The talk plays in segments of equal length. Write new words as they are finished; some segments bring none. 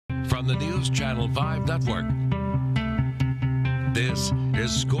from the News Channel 5 Network. This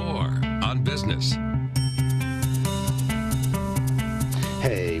is Score on Business.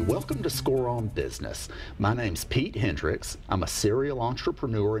 Hey, welcome to Score on Business. My name's Pete Hendricks. I'm a serial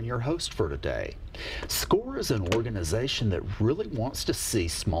entrepreneur and your host for today. SCORE is an organization that really wants to see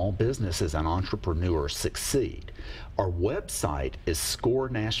small businesses and entrepreneurs succeed. Our website is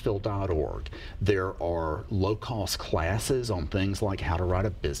scorenashville.org. There are low-cost classes on things like how to write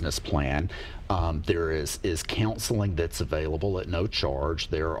a business plan. There is counseling that's available at no charge.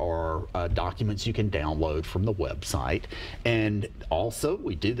 There are documents you can download from the website. And also,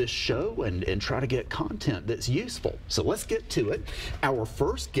 we do this show and try to get content that's useful. So let's get to it. Our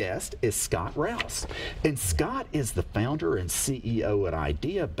first guest is Scott Rouse. And Scott is the founder and CEO at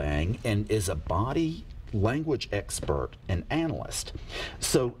IdeaBang and is a body language expert and analyst.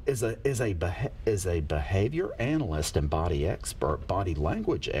 So as a behavior analyst and body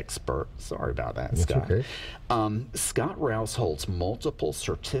language expert, sorry about that, That's Scott. Okay. Scott Rouse holds multiple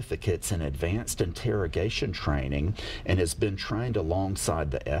certificates in advanced interrogation training and has been trained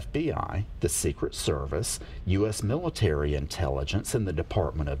alongside the FBI, the Secret Service, U.S. military intelligence, and the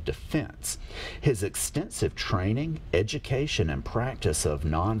Department of Defense. His extensive training, education, and practice of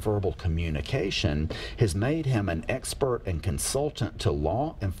nonverbal communication has made him an expert and consultant to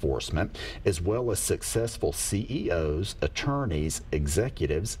law enforcement, as well as successful CEOs, attorneys,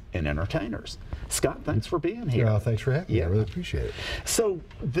 executives, and entertainers. Scott, thanks for being here. Yeah, thanks for having me. I really appreciate it. So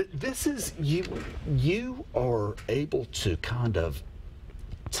this is, you are able to kind of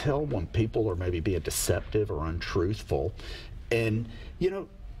tell when people are maybe being deceptive or untruthful, and,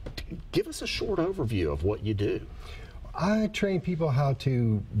 give us a short overview of what you do. I train people how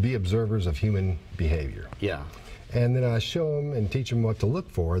to be observers of human behavior. Yeah. And then I show them and teach them what to look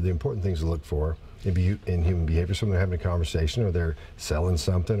for, the important things to look for in human behavior. So when they're having a conversation, or they're selling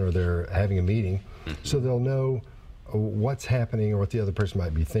something, or they're having a meeting, so they'll know what's happening, or what the other person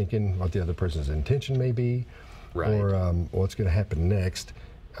might be thinking, what the other person's intention may be, right, or what's going to happen next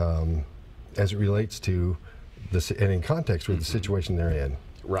as it relates to this, and in context with the situation they're in.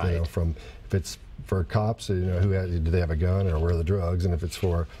 Right. From if it's for cops, do they have a gun, or where are the drugs? And if it's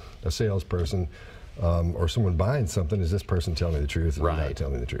for a salesperson or someone buying something, is this person telling me the truth or not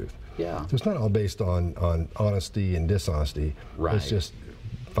telling me the truth? Yeah. So it's not all based on honesty and dishonesty. Right. It's just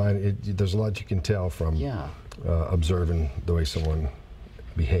there's a lot you can tell from observing the way someone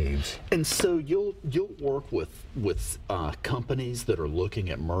behaves. And so you'll work with companies that are looking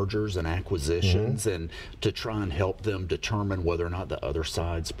at mergers and acquisitions, and to try and help them determine whether or not the other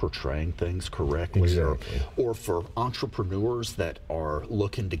side's portraying things correctly. Exactly. Or for entrepreneurs that are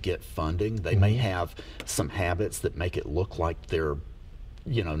looking to get funding, they may have some habits that make it look like they're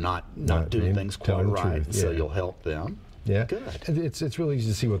not doing things quite right. Truth. So Yeah. you'll help them. Yeah. Good. And it's really easy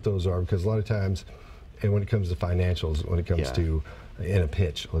to see what those are, because a lot of times, and when it comes to financials, when it comes to in a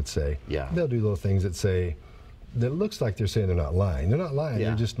pitch, let's say, they'll do little things that say, that looks like they're saying they're not lying. They're not lying.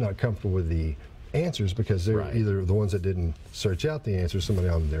 They're just not comfortable with the answers, because they're either the ones that didn't search out the answers, somebody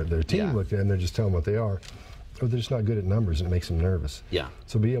on their team looked at it, and they're just telling what they are, or they're just not good at numbers, and it makes them nervous. Yeah.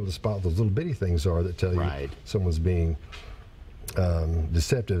 So be able to spot those little bitty things that tell you someone's being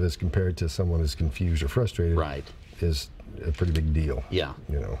deceptive as compared to someone who's confused or frustrated is a pretty big deal. Yeah.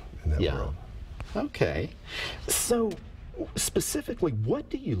 In that world. Okay. So specifically, what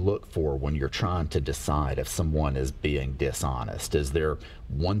do you look for when you're trying to decide if someone is being dishonest? Is there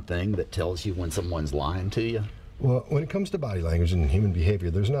one thing that tells you when someone's lying to you? Well, when it comes to body language and human behavior,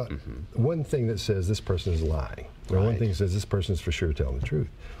 there's not one thing that says this person is lying. Or one thing that says this person is for sure telling the truth.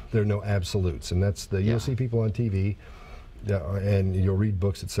 There are no absolutes, and that's you'll see people on TV, and you'll read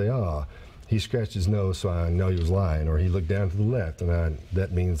books that say, he scratched his nose, so I know he was lying, or he looked down to the left, and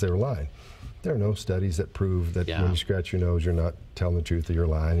that means they were lying. There are no studies that prove that when you scratch your nose, you're not telling the truth, or you're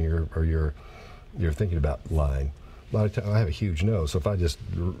lying, or you're thinking about lying. A lot of times, I have a huge nose, so if I just,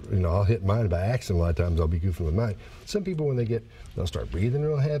 I'll hit mine by accident. A lot of times, I'll be goofing with mine. Some people, when they'll start breathing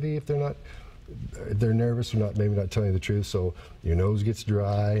real heavy if they're nervous or maybe not telling you the truth. So your nose gets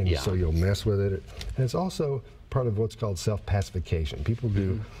dry, and so you'll mess with it. And it's also part of what's called self-pacification. People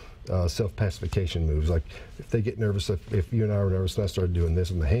do self-pacification moves. Like if they get nervous, if you and I were nervous and I started doing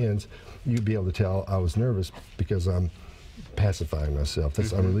this with my hands, you'd be able to tell I was nervous because I'm pacifying myself.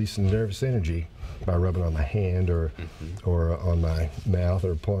 I'm releasing nervous energy by rubbing on my hand or on my mouth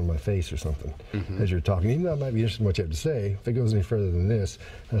or pulling my face or something as you're talking. Even though it might be interesting what you have to say, if it goes any further than this,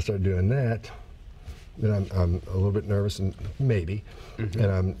 and I start doing that, then I'm a little bit nervous, and maybe, and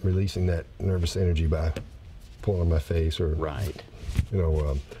I'm releasing that nervous energy by pulling on my face or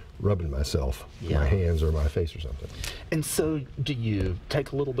rubbing myself, my hands or my face or something. And so do you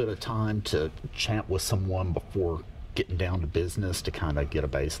take a little bit of time to chat with someone before getting down to business to kind of get a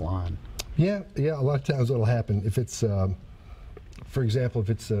baseline? Yeah, a lot of times what'll happen, if it's, for example, if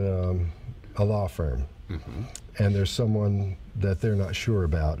it's a law firm, and there's someone that they're not sure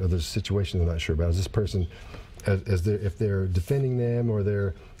about, or there's a situation they're not sure about, is this person, if they're defending them or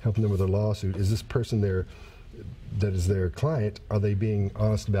they're helping them with a lawsuit, is this person that is their client, are they being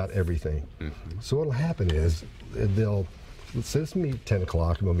honest about everything? So what'll happen is, let's say let's meet 10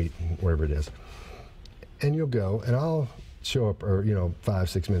 o'clock, and we'll meet wherever it is, and you'll go, and I'll show up, or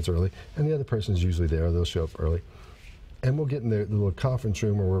 5-6 minutes early, and the other person's usually there, they'll show up early. And we'll get in the little conference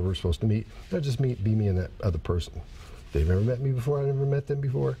room or where we're supposed to meet. They'll just be me and that other person. They've never met me before, I never met them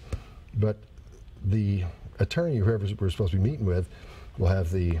before. But the attorney, whoever we're supposed to be meeting with, will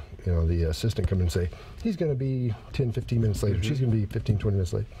have the assistant come in and say, he's going to be 10-15 minutes later, she's going to be 15-20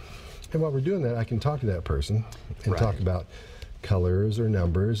 minutes late. And while we're doing that, I can talk to that person and talk about colors or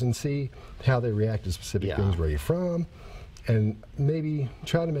numbers and see how they react to specific things, where you're from, and maybe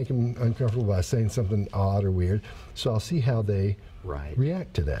try to make them uncomfortable by saying something odd or weird. So I'll see how they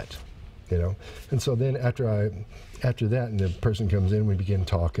react to that, And so then after that, and the person comes in, we begin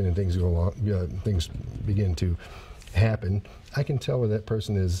talking, and things go along, things begin to happen. I can tell whether that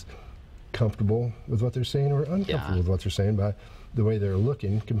person is comfortable with what they're saying or uncomfortable with what they're saying by the way they're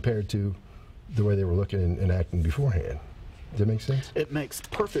looking compared to the way they were looking and acting beforehand. Does that make sense? It makes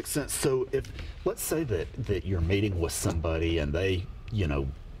perfect sense. So let's say that you're meeting with somebody and they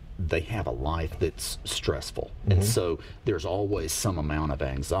have a life that's stressful. And so there's always some amount of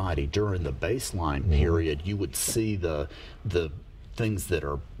anxiety. During the baseline period, you would see the things that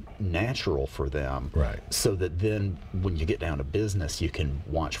are natural for them. Right. So that then when you get down to business, you can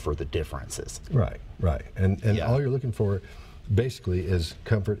watch for the differences. Right. And all you're looking for basically is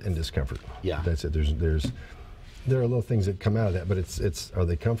comfort and discomfort. Yeah. That's it. There are little things that come out of that, but it's are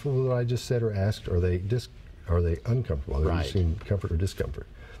they comfortable with what I just said or asked, or are they uncomfortable? Are they seeing comfort or discomfort?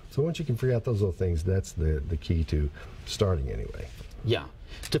 So once you can figure out those little things, that's the key to starting anyway.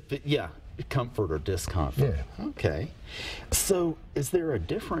 Comfort or discomfort. Yeah. Okay. So is there a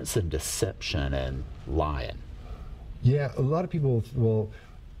difference in deception and lying? Yeah, a lot of people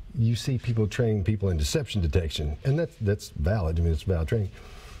you see people training people in deception detection, and that's valid. I mean, it's valid training.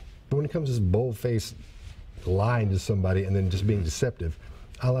 But when it comes to this bold-faced lying to somebody and then just being deceptive,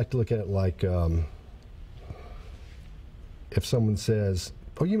 I like to look at it like if someone says,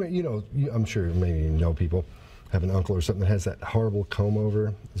 "Oh, I'm sure maybe you know people have an uncle or something that has that horrible comb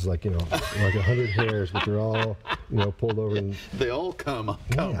over. It's like like 100 hairs, but they're all pulled over. And they all come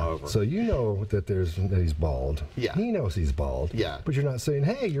over. So you know that he's bald. Yeah. He knows he's bald. Yeah. But you're not saying,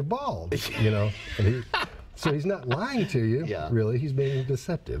 "Hey, you're bald." And so he's not lying to you. Yeah. Really, he's being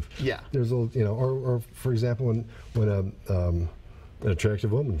deceptive. Yeah. There's a or for example, when an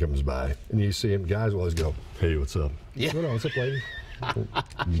attractive woman comes by and you see him, guys will always go, "Hey, what's up?" Yeah. No, what's up, lady?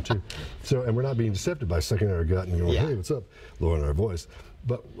 You too. So, and we're not being deceptive by sucking in our gut and going, "Hey, what's up?" lowering our voice.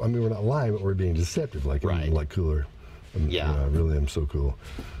 But I mean, we're not lying, but we're being deceptive, like I'm like cooler. I really am so cool.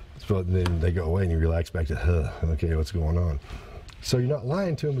 So then they go away and you relax back to, okay, what's going on? So you're not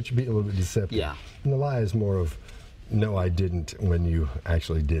lying to them, but you're being a little bit deceptive. Yeah. And the lie is more of, no, I didn't, when you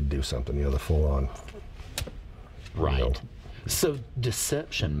actually did do something, the full on. Right. So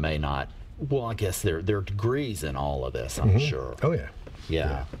deception may not. Well, I guess there are degrees in all of this, I'm sure. Oh, yeah.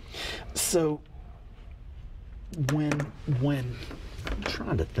 Yeah. So when I'm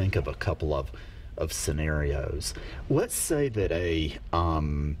trying to think of a couple of scenarios, let's say that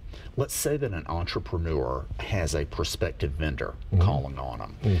an entrepreneur has a prospective vendor calling on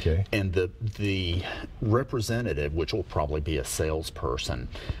them. Okay. And the representative, which will probably be a salesperson,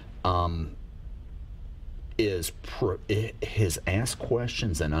 has asked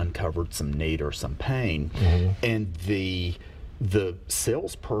questions and uncovered some need or some pain, and the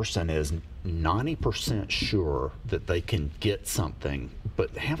salesperson is 90% sure that they can get something,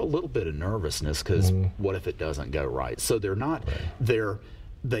 but have a little bit of nervousness because what if it doesn't go right? So they're not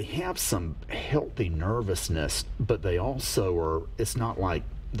they have some healthy nervousness, but they also are. It's not like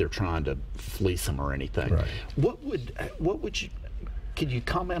they're trying to fleece them or anything. Right. What would you? Could you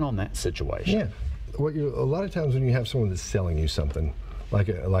comment on that situation? Yeah. A lot of times when you have someone that's selling you something, like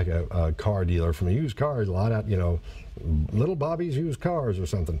a car dealer from a used car, a lot out, Little Bobby's Used Cars or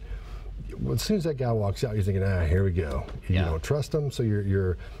something. As soon as that guy walks out, you're thinking, here we go. You don't trust them, so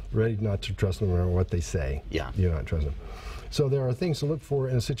you're ready not to trust them or what they say. Yeah. You're not trusting them. So there are things to look for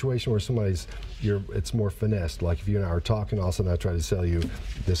in a situation where it's more finessed. Like if you and I are talking, all of a sudden I try to sell you,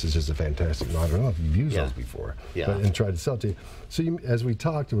 this is just a fantastic monitor. I don't know if you've used those before, and try to sell it to you. So as we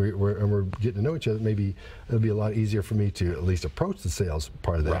talked and we're getting to know each other, maybe it'll be a lot easier for me to at least approach the sales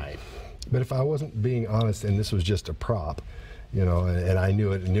part of that. Right. But if I wasn't being honest and this was just a prop, and I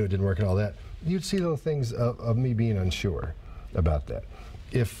knew it didn't work and all that, you'd see little things of me being unsure about that.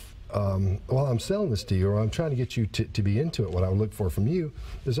 If while I'm selling this to you, or I'm trying to get you to be into it, what I would look for from you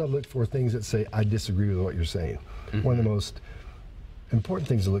is I'd look for things that say, I disagree with what you're saying. One of the most important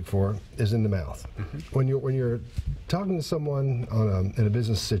things to look for is in the mouth. When you're talking to someone in a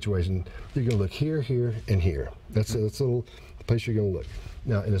business situation, you're going to look here, here, and here. That's a little place you're going to look.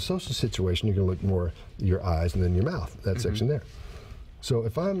 Now, in a social situation, you're going to look more your eyes and then your mouth, that section there. So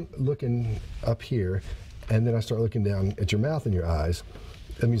if I'm looking up here, and then I start looking down at your mouth and your eyes,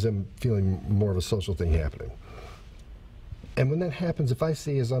 that means I'm feeling more of a social thing happening. And when that happens, if I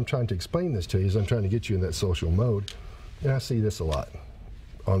see, as I'm trying to explain this to you, as I'm trying to get you in that social mode, and I see this a lot,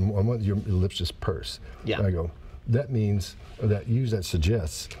 on one your lips just purse. Yeah. And I go, that means, or that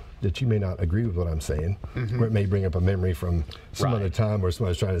suggests that you may not agree with what I'm saying, or it may bring up a memory from some other time where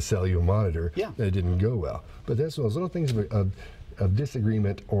somebody's trying to sell you a monitor that it didn't go well. But that's one of those little things of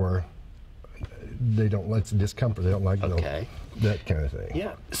disagreement, or they don't like discomfort. They don't like that kind of thing.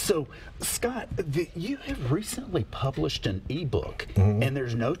 Yeah. So, Scott, you have recently published an ebook, and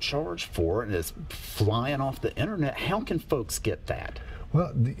there's no charge for it, and it's flying off the internet. How can folks get that?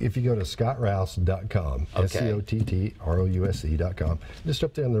 Well, if you go to scottrouse.com, SCOTTROUSE.com, just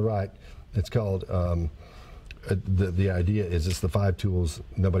up there on the right, it's called, the idea is it's the 5 tools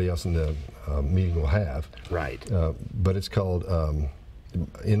nobody else in the meeting will have. Right. But it's called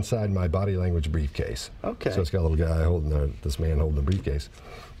Inside My Body Language Briefcase. Okay. So it's got a little guy this man holding the briefcase.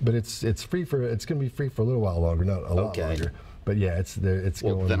 But it's free it's going to be free for a little while longer, not a lot longer. But yeah, it's there. It's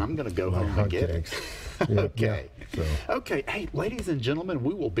well, going. Then I'm going to go home and get it. Okay. Yeah, so. Okay. Hey, ladies and gentlemen,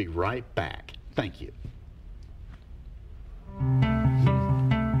 we will be right back. Thank you.